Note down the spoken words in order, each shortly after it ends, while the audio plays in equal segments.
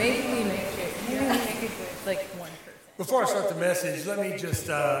Before I start the message, let me just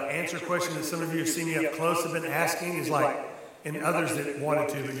answer a question that some of you have seen me up close have been asking, is like, and others that wanted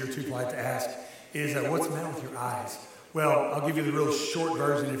to, but you're too polite to ask, is what's the matter with your eyes? Well, I'll give you the real short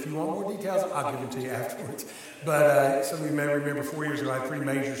version. If you want more details, I'll give them to you afterwards. But some of you may remember 4 years ago, I had pretty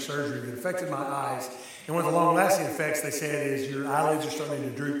major surgery that affected my eyes. And one of the long-lasting effects, they said, is your eyelids are starting to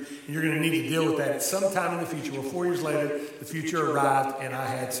droop, and you're going to need to deal with that at some time in the future. Well, 4 years later, the future arrived, and I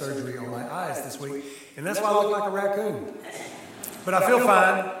had surgery on my eyes this week. And that's why I look like a raccoon. But I feel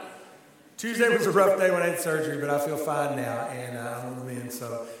fine. Tuesday was a rough day when I had surgery, but I feel fine now, and I'm on the mend.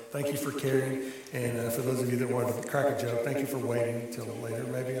 So thank you for caring. And for those of you that wanted to crack a joke, thank you for waiting until later.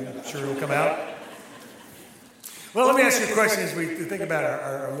 Maybe I'm sure it'll come out. Well, let me ask you a question as we think about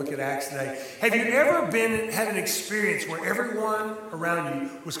our look at Acts today. Have you ever had an experience where everyone around you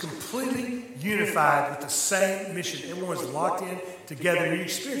was completely unified with the same mission? Everyone was locked in together, and you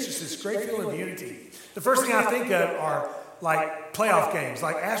experienced just this great feeling of unity. The first thing I think of are like playoff games,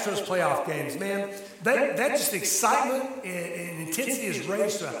 like Astros playoff games. Man, that just excitement and intensity is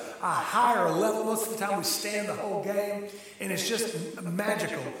raised to a higher level. Most of the time we stand the whole game, and it's just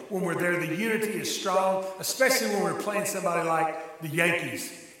magical when we're there. The unity is strong, especially when we're playing somebody like the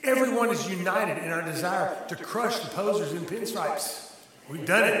Yankees. Everyone is united in our desire to crush the posers in pinstripes. We've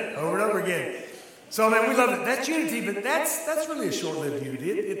done it over and over again. So, man, we love it. That's unity, but that's really a short-lived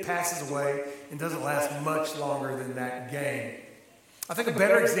unity. It passes away and doesn't last much longer than that game. I think a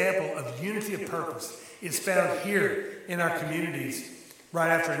better example of unity of purpose is found here in our communities right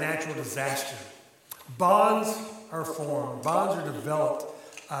after a natural disaster. Bonds are formed. Bonds are developed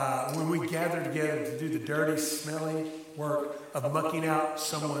when we gather together to do the dirty, smelly work of mucking out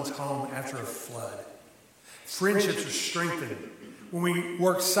someone's home after a flood. Friendships are strengthened when we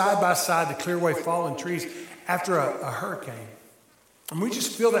work side by side to clear away fallen trees after a hurricane. And we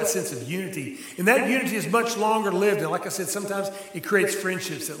just feel that sense of unity. And that unity is much longer lived. And like I said, sometimes it creates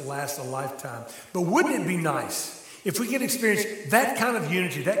friendships that last a lifetime. But wouldn't it be nice if we could experience that kind of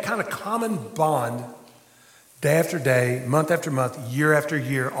unity, that kind of common bond, day after day, month after month, year after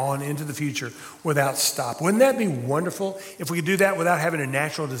year, on into the future without stop? Wouldn't that be wonderful if we could do that without having a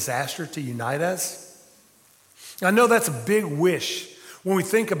natural disaster to unite us? I know that's a big wish when we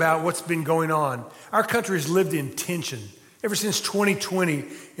think about what's been going on. Our country has lived in tension ever since 2020,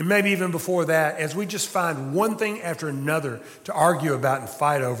 and maybe even before that, as we just find one thing after another to argue about and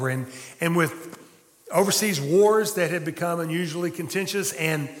fight over. And with overseas wars that have become unusually contentious,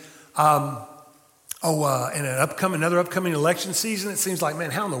 and another upcoming election season, it seems like, man,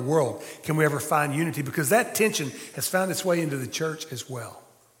 how in the world can we ever find unity? Because that tension has found its way into the church as well.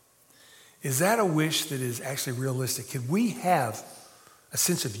 Is that a wish that is actually realistic? Could we have a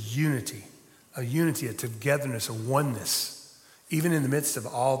sense of unity, a togetherness, a oneness, even in the midst of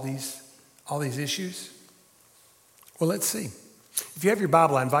all these issues? Well, let's see. If you have your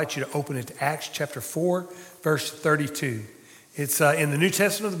Bible, I invite you to open it to Acts chapter 4, verse 32. It's in the New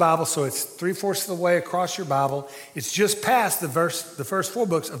Testament of the Bible, so it's 3/4 of the way across your Bible. It's just past the first 4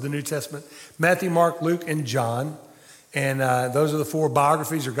 books of the New Testament: Matthew, Mark, Luke, and John. And those are the 4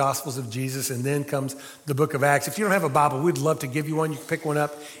 biographies or gospels of Jesus. And then comes the book of Acts. If you don't have a Bible, we'd love to give you one. You can pick one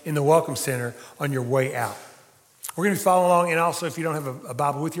up in the Welcome Center on your way out. We're going to be following along. And also, if you don't have a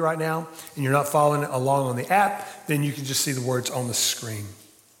Bible with you right now and you're not following along on the app, then you can just see the words on the screen.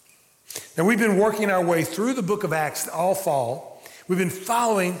 Now, we've been working our way through the book of Acts all fall. We've been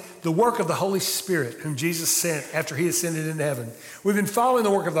following the work of the Holy Spirit, whom Jesus sent after he ascended into heaven. We've been following the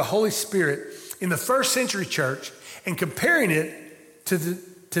work of the Holy Spirit in the first century church and comparing it to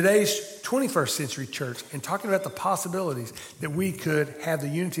today's 21st century church, and talking about the possibilities that we could have the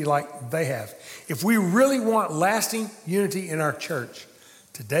unity like they have. If we really want lasting unity in our church,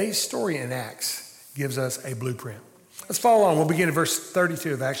 today's story in Acts gives us a blueprint. Let's follow along. We'll begin at verse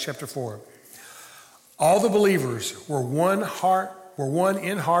 32 of Acts chapter 4. All the believers were one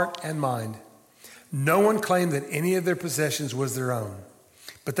in heart and mind. No one claimed that any of their possessions was their own,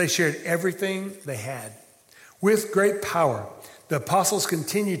 but they shared everything they had. With great power, the apostles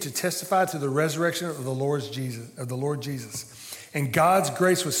continued to testify to the resurrection of the Lord Jesus. And God's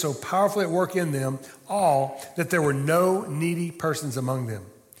grace was so powerfully at work in them all that there were no needy persons among them.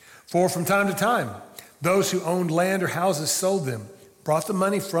 For from time to time, those who owned land or houses sold them, brought the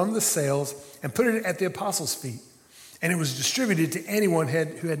money from the sales, and put it at the apostles' feet. And it was distributed to anyone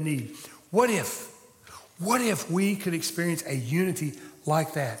who had need. What if we could experience a unity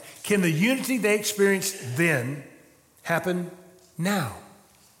like that? Can the unity they experienced then happen now?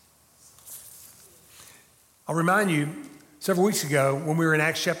 I'll remind you, several weeks ago when we were in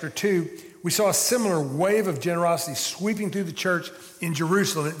Acts chapter 2, we saw a similar wave of generosity sweeping through the church in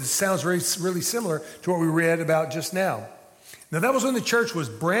Jerusalem. It sounds really similar to what we read about just now. Now, that was when the church was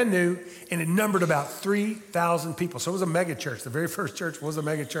brand new, and it numbered about 3,000 people. So it was a mega church. The very first church was a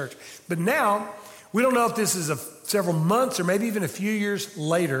mega church. But now, we don't know if this is several months or maybe even a few years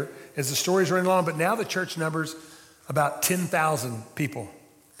later as the story's running along, but now the church numbers about 10,000 people.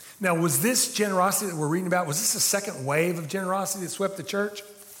 Now, was this generosity that we're reading about, was this a second wave of generosity that swept the church?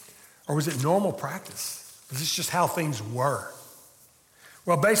 Or was it normal practice? Was this just how things were?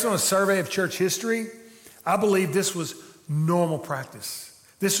 Well, based on a survey of church history, I believe this was normal practice.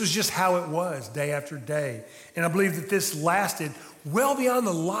 This was just how it was day after day. And I believe that this lasted well beyond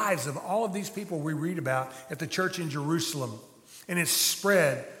the lives of all of these people we read about at the church in Jerusalem. And it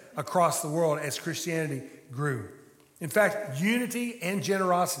spread across the world as Christianity grew. In fact, unity and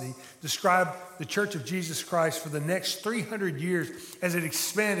generosity describe the Church of Jesus Christ for the next 300 years as it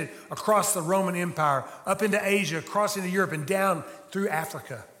expanded across the Roman Empire, up into Asia, across into Europe, and down through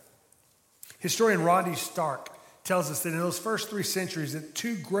Africa. Historian Rodney Stark tells us that in those first 3 centuries that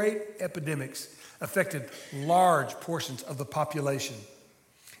 2 great epidemics affected large portions of the population.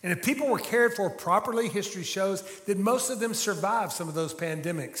 And if people were cared for properly, history shows that most of them survived some of those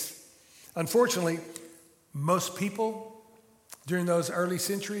pandemics. Unfortunately, most people during those early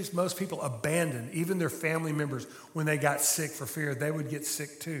centuries, most people abandoned even their family members when they got sick for fear they would get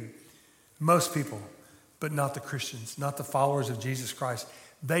sick too. Most people, but not the Christians, not the followers of Jesus Christ.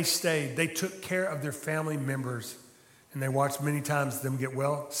 They stayed, they took care of their family members, and they watched many times them get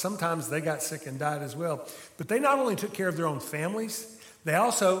well. Sometimes they got sick and died as well. But they not only took care of their own families, they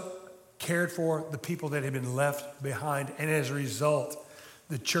also cared for the people that had been left behind. And as a result,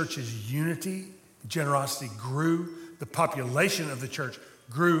 the church's unity, generosity grew. The population of the church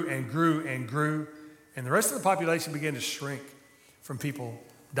grew and grew and grew. And the rest of the population began to shrink from people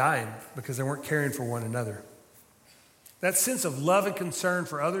dying because they weren't caring for one another. That sense of love and concern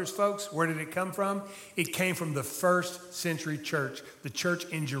for others, folks, where did it come from? It came from the first century church, the church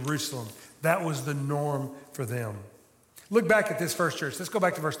in Jerusalem. That was the norm for them. Look back at this first church. Let's go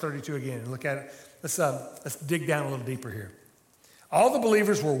back to verse 32 again and look at it. Let's dig down a little deeper here. All the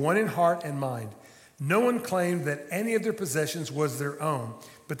believers were one in heart and mind. No one claimed that any of their possessions was their own,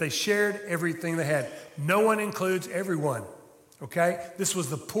 but they shared everything they had. No one includes everyone, okay? This was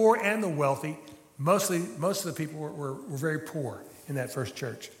the poor and the wealthy. Most of the people were very poor in that first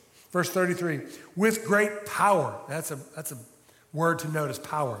church. Verse 33, with great power. That's a word to notice,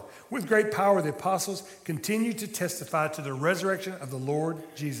 power. With great power, the apostles continued to testify to the resurrection of the Lord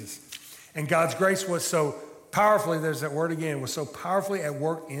Jesus. And God's grace was so powerfully, there's that word again, was so powerfully at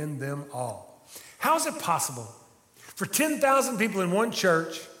work in them all. How is it possible for 10,000 people in one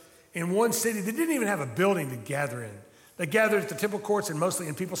church, in one city that didn't even have a building to gather in? They gathered at the temple courts and mostly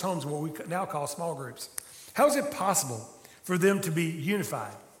in people's homes, what we now call small groups. How is it possible for them to be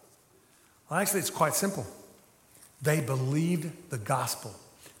unified? Well, actually, it's quite simple. They believed the gospel.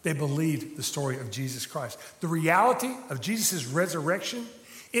 They believed the story of Jesus Christ. The reality of Jesus' resurrection,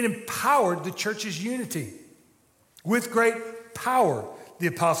 it empowered the church's unity. With great power, the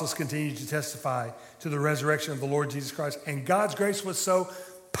apostles continued to testify to the resurrection of the Lord Jesus Christ, and God's grace was so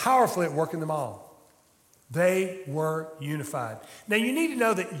powerfully at work in them all. They were unified. Now, you need to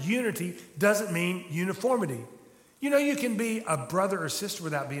know that unity doesn't mean uniformity. You know, you can be a brother or sister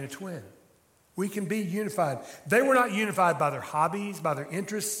without being a twin. We can be unified. They were not unified by their hobbies, by their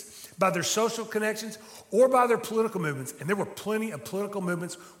interests, by their social connections, or by their political movements. And there were plenty of political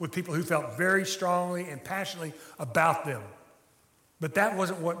movements with people who felt very strongly and passionately about them. But that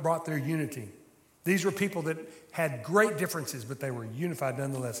wasn't what brought their unity. These were people that had great differences, but they were unified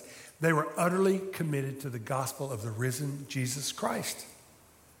nonetheless. They were utterly committed to the gospel of the risen Jesus Christ.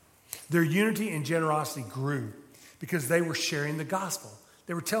 Their unity and generosity grew because they were sharing the gospel.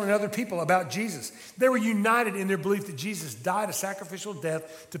 They were telling other people about Jesus. They were united in their belief that Jesus died a sacrificial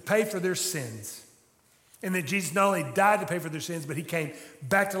death to pay for their sins. And that Jesus not only died to pay for their sins, but he came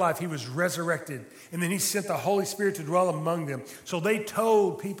back to life. He was resurrected. And then he sent the Holy Spirit to dwell among them. So they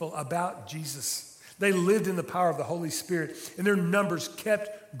told people about Jesus. They lived in the power of the Holy Spirit, and their numbers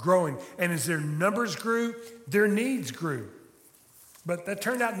kept growing. And as their numbers grew, their needs grew. But that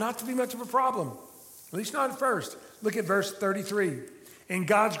turned out not to be much of a problem, at least not at first. Look at verse 33. And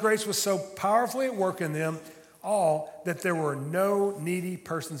God's grace was so powerfully at work in them all that there were no needy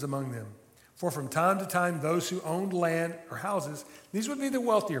persons among them. For from time to time, those who owned land or houses, these would be the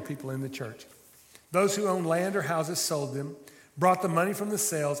wealthier people in the church. Those who owned land or houses sold them, brought the money from the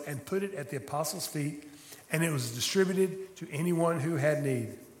sales, and put it at the apostles' feet, and it was distributed to anyone who had need.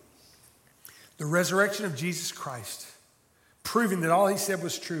 The resurrection of Jesus Christ proving that all he said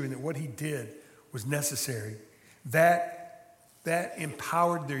was true and that what he did was necessary. That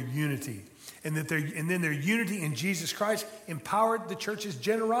empowered their unity. And then their unity in Jesus Christ empowered the church's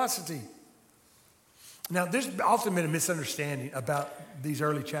generosity. Now, there's often been a misunderstanding about these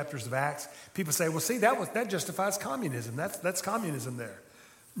early chapters of Acts. People say, well, see, that justifies communism. That's communism there.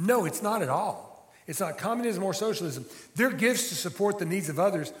 No, it's not at all. It's not communism or socialism. Their gifts to support the needs of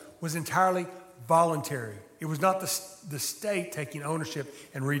others was entirely voluntary. It was not the state taking ownership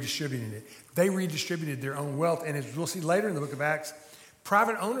and redistributing it. They redistributed their own wealth. And as we'll see later in the book of Acts,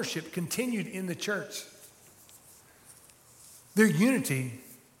 private ownership continued in the church. Their unity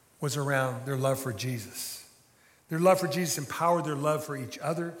was around their love for Jesus. Their love for Jesus empowered their love for each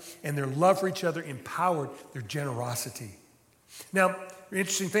other, and their love for each other empowered their generosity. Now,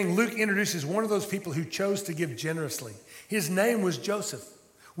 interesting thing, Luke introduces one of those people who chose to give generously. His name was Joseph.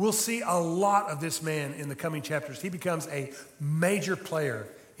 We'll see a lot of this man in the coming chapters. He becomes a major player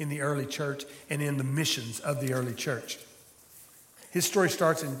in the early church and in the missions of the early church. His story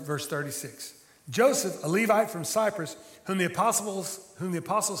starts in verse 36. Joseph, a Levite from Cyprus, whom the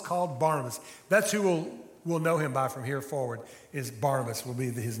apostles called Barnabas. That's who we'll know him by from here forward, is Barnabas will be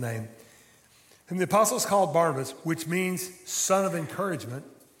his name. Whom the apostles called Barnabas, which means son of encouragement,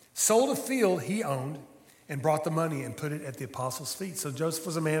 sold a field he owned and brought the money and put it at the apostles' feet. So Joseph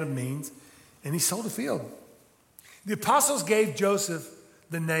was a man of means, and he sold a field. The apostles gave Joseph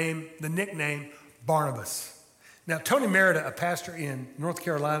the nickname Barnabas. Now, Tony Merida, a pastor in North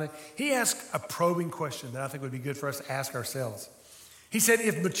Carolina, he asked a probing question that I think would be good for us to ask ourselves. He said,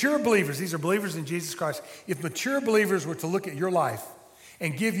 if mature believers, these are believers in Jesus Christ, if mature believers were to look at your life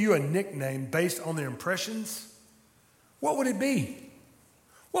and give you a nickname based on their impressions, what would it be?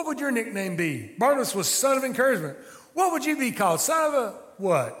 What would your nickname be? Barnabas was son of encouragement. What would you be called? Son of a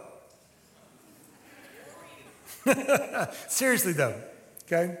what? Seriously though,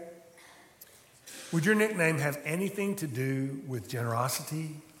 okay? Would your nickname have anything to do with generosity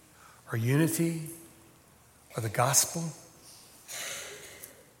or unity or the gospel?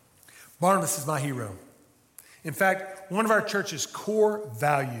 Barnabas is my hero. In fact, one of our church's core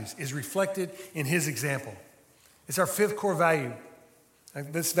values is reflected in his example. It's our fifth core value.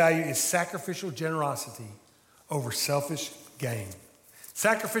 This value is sacrificial generosity over selfish gain.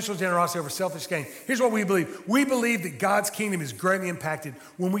 Sacrificial generosity over selfish gain. Here's what we believe. We believe that God's kingdom is greatly impacted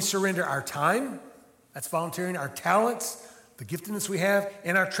when we surrender our time, that's volunteering, our talents, the giftedness we have,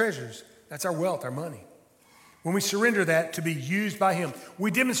 and our treasures. That's our wealth, our money. When we surrender that to be used by Him,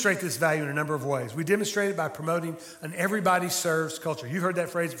 we demonstrate this value in a number of ways. We demonstrate it by promoting an everybody serves culture. You've heard that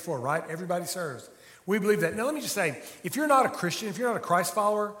phrase before, right? Everybody serves. We believe that. Now, let me just say, if you're not a Christian, if you're not a Christ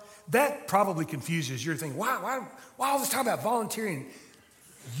follower, that probably confuses you. You're thinking, why all this talk about volunteering?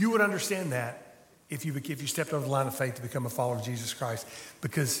 You would understand that if you stepped over the line of faith to become a follower of Jesus Christ,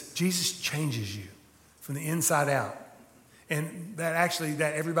 because Jesus changes you from the inside out. And that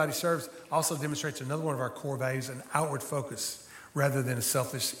everybody serves also demonstrates another one of our core values, an outward focus rather than a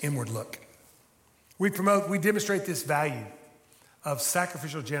selfish inward look. We demonstrate this value of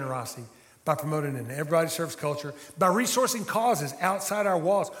sacrificial generosity by promoting an everybody serves culture, by resourcing causes outside our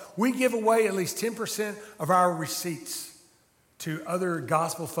walls. We give away at least 10% of our receipts to other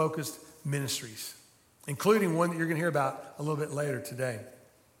gospel-focused ministries, including one that you're going to hear about a little bit later today.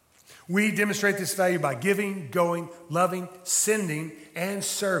 We demonstrate this value by giving, going, loving, sending, and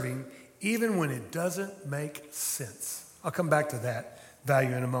serving, even when it doesn't make sense. I'll come back to that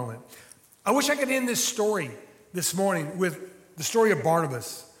value in a moment. I wish I could end this story this morning with the story of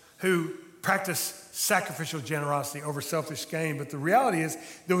Barnabas, who practiced sacrificial generosity over selfish gain. But the reality is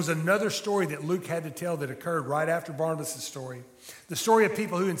there was another story that Luke had to tell that occurred right after Barnabas' story. The story of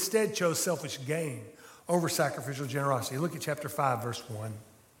people who instead chose selfish gain over sacrificial generosity. Look at chapter 5, verse 1.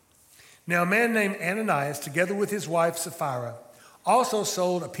 Now, a man named Ananias, together with his wife Sapphira, also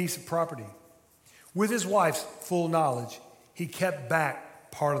sold a piece of property. With his wife's full knowledge, he kept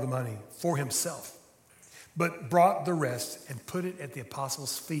back part of the money for himself, but brought the rest and put it at the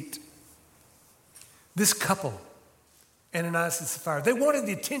apostles' feet. This couple, Ananias and Sapphira, they wanted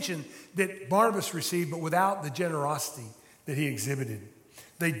the attention that Barnabas received, but without the generosity that he exhibited.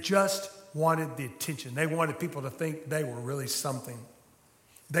 They just wanted the attention. They wanted people to think they were really something.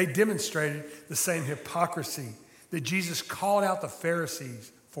 They demonstrated the same hypocrisy that Jesus called out the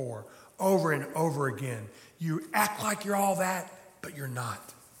Pharisees for over and over again. You act like you're all that, but you're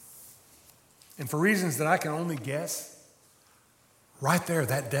not. And for reasons that I can only guess, right there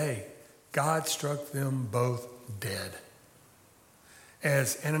that day, God struck them both dead.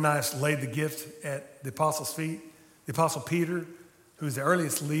 As Ananias laid the gift at the apostles' feet, the apostle Peter, who was the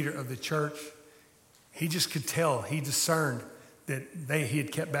earliest leader of the church, he just could tell, he discerned that he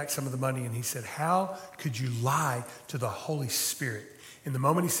had kept back some of the money, and he said, how could you lie to the Holy Spirit? And the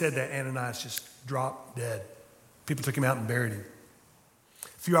moment he said that, Ananias just dropped dead. People took him out and buried him.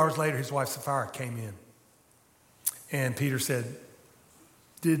 A few hours later, his wife Sapphira came in. And Peter said,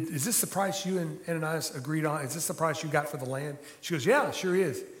 is this the price you and Ananias agreed on? Is this the price you got for the land? She goes, yeah, it sure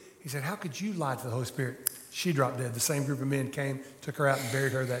is. He said, how could you lie to the Holy Spirit? She dropped dead. The same group of men came, took her out and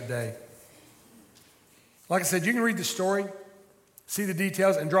buried her that day. Like I said, you can read the story, see the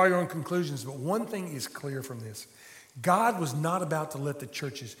details, and draw your own conclusions. But one thing is clear from this. God was not about to let the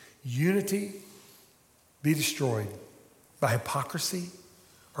church's unity be destroyed by hypocrisy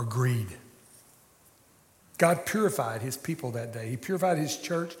or greed. God purified his people that day. He purified his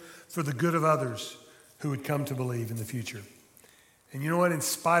church for the good of others who would come to believe in the future. And you know what? In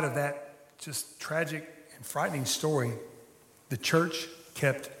spite of that just tragic and frightening story, the church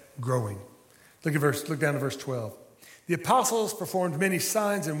kept growing. Look down to verse 12. The apostles performed many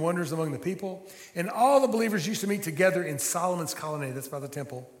signs and wonders among the people, and all the believers used to meet together in Solomon's colonnade. That's by the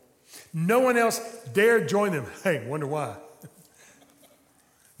temple. No one else dared join them. Hey, wonder why?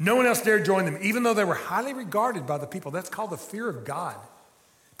 No one else dared join them, even though they were highly regarded by the people. That's called the fear of God.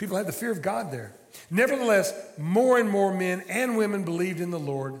 People had the fear of God there. Nevertheless, more and more men and women believed in the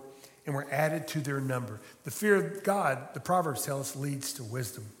Lord and were added to their number. The fear of God, the Proverbs tell us, leads to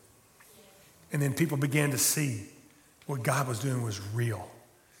wisdom. And then people began to see what God was doing was real.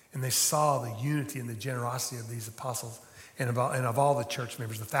 And they saw the unity and the generosity of these apostles and of all the church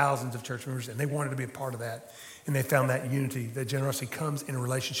members, the thousands of church members, and they wanted to be a part of that. And they found that unity, that generosity comes in a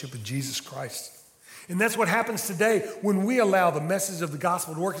relationship with Jesus Christ. And that's what happens today when we allow the message of the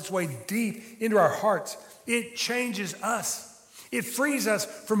gospel to work its way deep into our hearts. It changes us. It frees us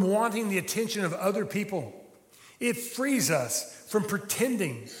from wanting the attention of other people. It frees us from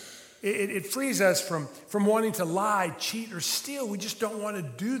pretending. It frees us from wanting to lie, cheat, or steal. We just don't want to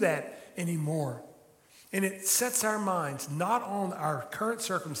do that anymore. And it sets our minds not on our current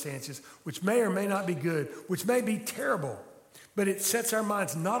circumstances, which may or may not be good, which may be terrible, but it sets our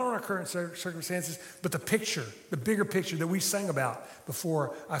minds not on our current circumstances, but the picture, the bigger picture that we sang about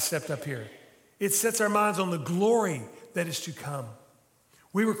before I stepped up here. It sets our minds on the glory that is to come.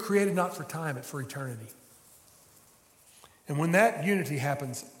 We were created not for time, but for eternity. And when that unity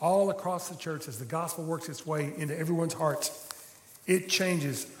happens all across the church, as the gospel works its way into everyone's hearts, it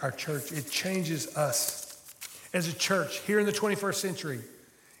changes our church. It changes us. As a church here in the 21st century,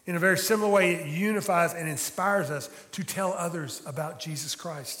 in a very similar way, it unifies and inspires us to tell others about Jesus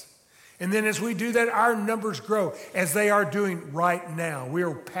Christ. And then as we do that, our numbers grow, as they are doing right now. We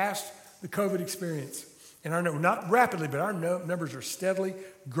are past the COVID experience. And our not rapidly, but our numbers are steadily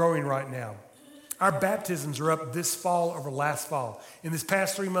growing right now. Our baptisms are up this fall over last fall. In this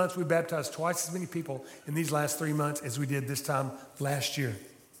past 3 months, we baptized twice as many people in these last 3 months as we did this time last year.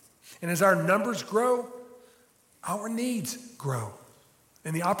 And as our numbers grow, our needs grow.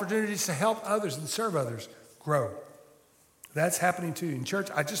 And the opportunities to help others and serve others grow. That's happening too. In church,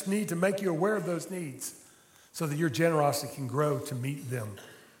 I just need to make you aware of those needs so that your generosity can grow to meet them.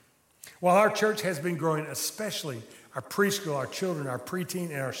 While our church has been growing, especially our preschool, our children, our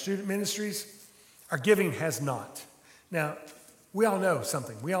preteen, and our student ministries, our giving has not. Now, we all know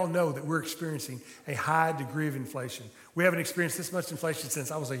something. We all know that we're experiencing a high degree of inflation. We haven't experienced this much inflation since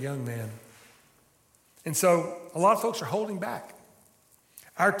I was a young man. And so a lot of folks are holding back.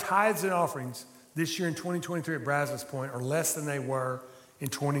 Our tithes and offerings this year in 2023 at Brazos Point are less than they were in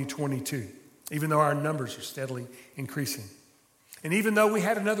 2022, even though our numbers are steadily increasing. And even though we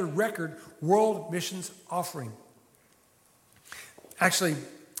had another record world missions offering. Actually,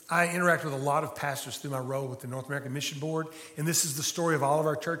 I interact with a lot of pastors through my role with the North American Mission Board, and this is the story of all of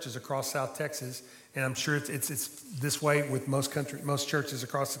our churches across South Texas, and I'm sure it's this way with most churches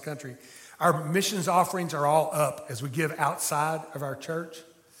across the country. Our missions offerings are all up as we give outside of our church,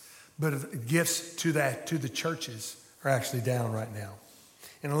 but gifts to the churches are actually down right now.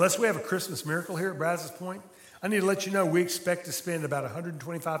 And unless we have a Christmas miracle here at Brazos Point, I need to let you know we expect to spend about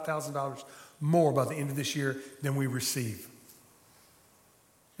 $125,000 more by the end of this year than we receive.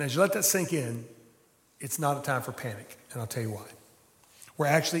 Now, as you let that sink in, it's not a time for panic, and I'll tell you why. We're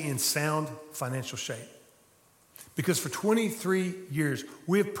actually in sound financial shape. Because for 23 years,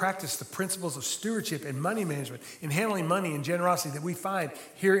 we have practiced the principles of stewardship and money management and handling money and generosity that we find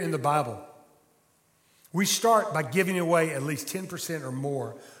here in the Bible. We start by giving away at least 10% or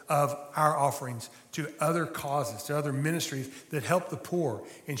more of our offerings to other causes, to other ministries that help the poor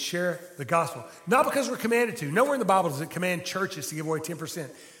and share the gospel. Not because we're commanded to. Nowhere in the Bible does it command churches to give away 10%,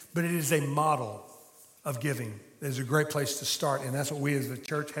 but it is a model of giving is a great place to start, and that's what we as a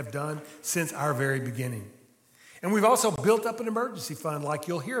church have done since our very beginning. And we've also built up an emergency fund like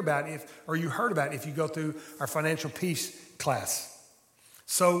you'll hear about you heard about if you go through our financial peace class.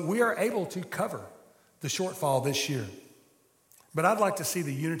 So we are able to cover the shortfall this year. But I'd like to see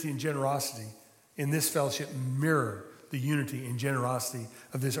the unity and generosity in this fellowship mirror the unity and generosity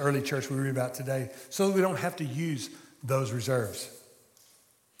of this early church we read about today so that we don't have to use those reserves.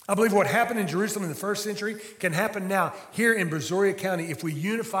 I believe what happened in Jerusalem in the first century can happen now here in Brazoria County if we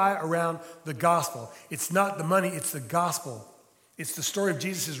unify around the gospel. It's not the money, it's the gospel. It's the story of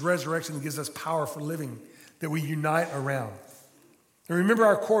Jesus' resurrection that gives us power for living that we unite around. And remember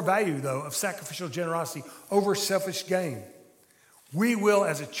our core value, though, of sacrificial generosity over selfish gain. We will,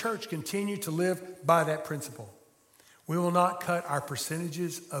 as a church, continue to live by that principle. We will not cut our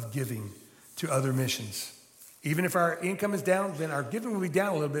percentages of giving to other missions. Even if our income is down, then our giving will be down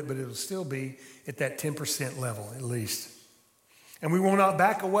a little bit, but it will still be at that 10% level at least. And we will not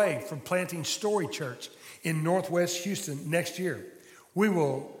back away from planting Story Church in Northwest Houston next year. We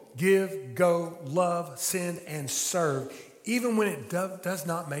will give, go, love, send, and serve, even when it does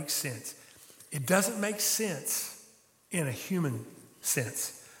not make sense. It doesn't make sense in a human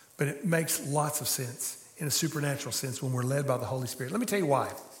sense, but it makes lots of sense in a supernatural sense when we're led by the Holy Spirit. Let me tell you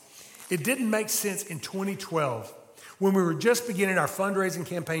why. It didn't make sense in 2012 when we were just beginning our fundraising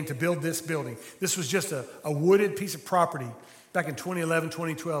campaign to build this building. This was just a wooded piece of property back in 2011,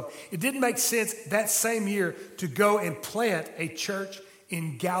 2012. It didn't make sense that same year to go and plant a church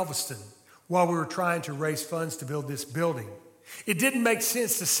in Galveston while we were trying to raise funds to build this building. It didn't make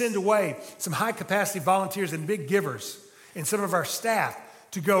sense to send away some high-capacity volunteers and big givers and some of our staff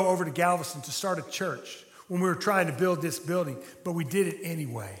to go over to Galveston to start a church when we were trying to build this building, but we did it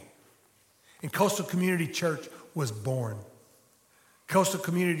anyway. And Coastal Community Church was born. Coastal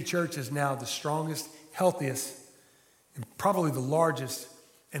Community Church is now the strongest, healthiest, and probably the largest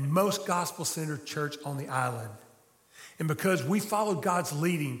and most gospel-centered church on the island. And because we followed God's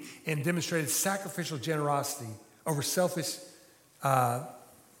leading and demonstrated sacrificial generosity over selfish, over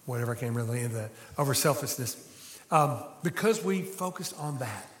selfishness, because we focused on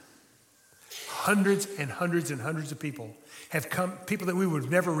that, hundreds and hundreds and hundreds of people have come, people that we would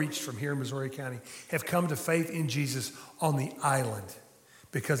have never reached from here in Brazoria County, have come to faith in Jesus on the island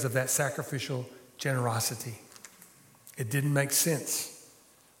because of that sacrificial generosity. It didn't make sense,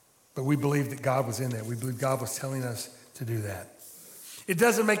 but we believed that God was in that. We believed God was telling us to do that. It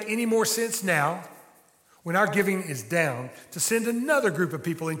doesn't make any more sense now when our giving is down to send another group of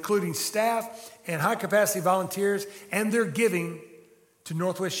people, including staff and high-capacity volunteers, and their giving to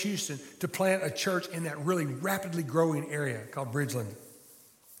Northwest Houston to plant a church in that really rapidly growing area called Bridgeland.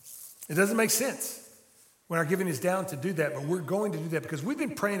 It doesn't make sense when our giving is down to do that, but we're going to do that because we've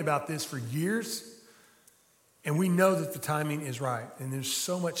been praying about this for years, and we know that the timing is right. And there's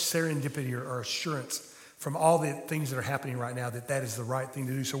so much serendipity or assurance from all the things that are happening right now that is the right thing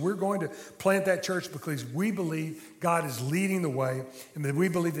to do. So we're going to plant that church because we believe God is leading the way, and that we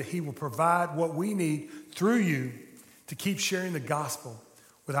believe that he will provide what we need through you to keep sharing the gospel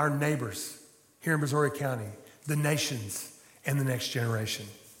with our neighbors here in Brazoria County, the nations, and the next generation.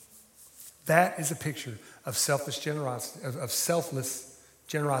 That is a picture of selfish generosity, of selfless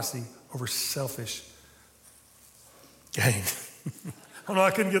generosity over selfish gain. Oh no,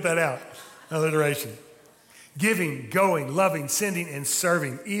 I couldn't get that out. Alliteration. Giving, going, loving, sending, and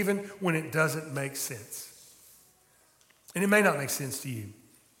serving, even when it doesn't make sense. And it may not make sense to you.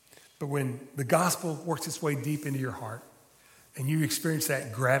 But when the gospel works its way deep into your heart and you experience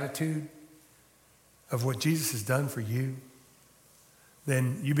that gratitude of what Jesus has done for you,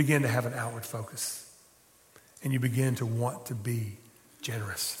 then you begin to have an outward focus and you begin to want to be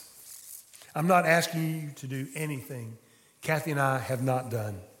generous. I'm not asking you to do anything Kathy and I have not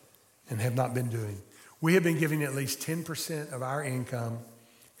done and have not been doing. We have been giving at least 10% of our income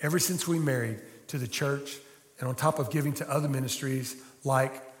ever since we married to the church, and on top of giving to other ministries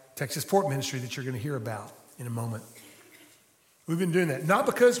like Texas Port Ministry that you're going to hear about in a moment. We've been doing that, not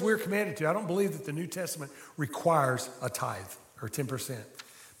because we're commanded to. I don't believe that the New Testament requires a tithe or 10%,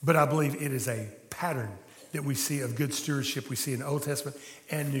 but I believe it is a pattern that we see of good stewardship we see in the Old Testament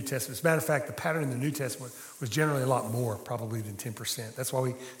and New Testament. As a matter of fact, the pattern in the New Testament was generally a lot more probably than 10%. That's why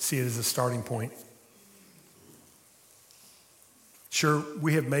we see it as a starting point. Sure,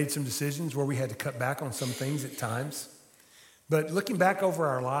 we have made some decisions where we had to cut back on some things at times. But looking back over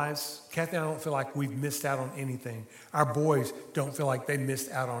our lives, Kathy and I don't feel like we've missed out on anything. Our boys don't feel like they missed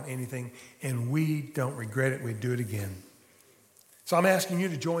out on anything, and we don't regret it. We'd do it again. So I'm asking you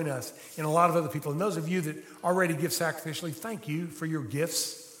to join us and a lot of other people. And those of you that already give sacrificially, thank you for your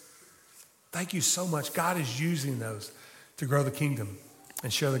gifts. Thank you so much. God is using those to grow the kingdom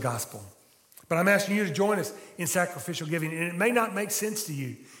and share the gospel. But I'm asking you to join us in sacrificial giving. And it may not make sense to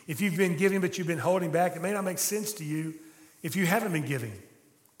you. If you've been giving but you've been holding back, it may not make sense to you if you haven't been giving,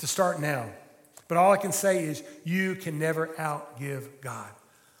 to start now. But all I can say is you can never outgive God.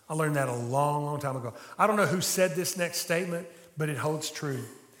 I learned that a long, long time ago. I don't know who said this next statement, but it holds true.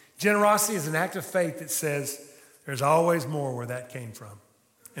 Generosity is an act of faith that says there's always more where that came from.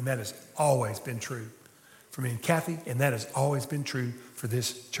 And that has always been true for me and Kathy, and that has always been true for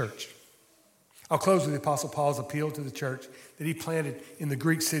this church. I'll close with the Apostle Paul's appeal to the church that he planted in the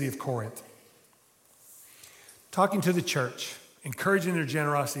Greek city of Corinth. Talking to the church, encouraging their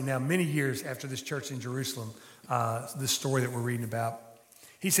generosity now many years after this church in Jerusalem, this story that we're reading about.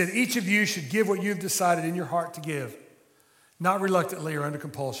 He said, each of you should give what you've decided in your heart to give, not reluctantly or under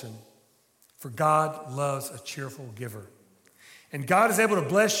compulsion, for God loves a cheerful giver. And God is able to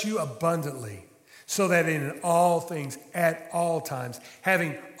bless you abundantly, so that in all things, at all times,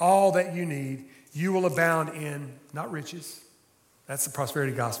 having all that you need, you will abound in, not riches. That's the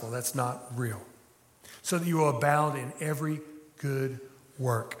prosperity gospel. That's not real. So that you will abound in every good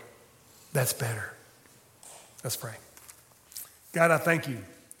work. That's better. Let's pray. God, I thank you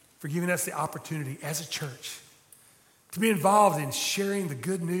for giving us the opportunity as a church to be involved in sharing the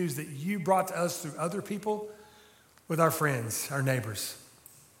good news that you brought to us through other people with our friends, our neighbors,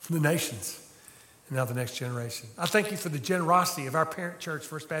 the nations, and now the next generation. I thank you for the generosity of our parent church,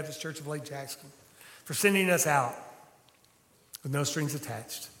 First Baptist Church of Lake Jackson, for sending us out with no strings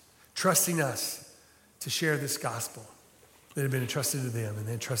attached, trusting us to share this gospel that had been entrusted to them and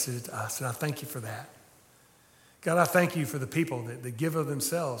then entrusted it to us. And I thank you for that. God, I thank you for the people that give of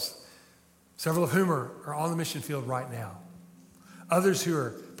themselves, several of whom are on the mission field right now. Others who are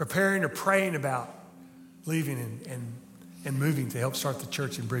preparing or praying about leaving and moving to help start the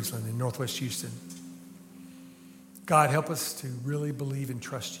church in Bridgeland in Northwest Houston. God, help us to really believe and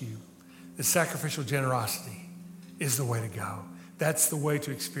trust you. The sacrificial generosity is the way to go. That's the way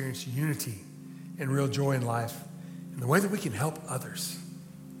to experience unity and real joy in life, and the way that we can help others.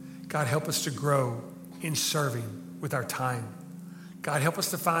 God, help us to grow in serving with our time. God, help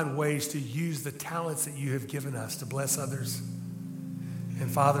us to find ways to use the talents that you have given us to bless others. And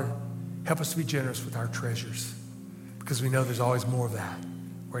Father, help us to be generous with our treasures, because we know there's always more of that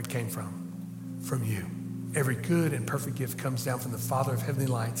where it came from you. Every good and perfect gift comes down from the Father of heavenly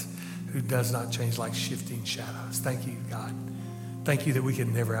lights, who does not change like shifting shadows. Thank you, God. Thank you that we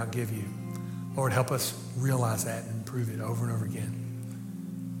can never outgive you. Lord, help us realize that and prove it over and over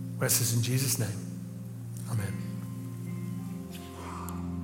again. This is in Jesus' name. Amen.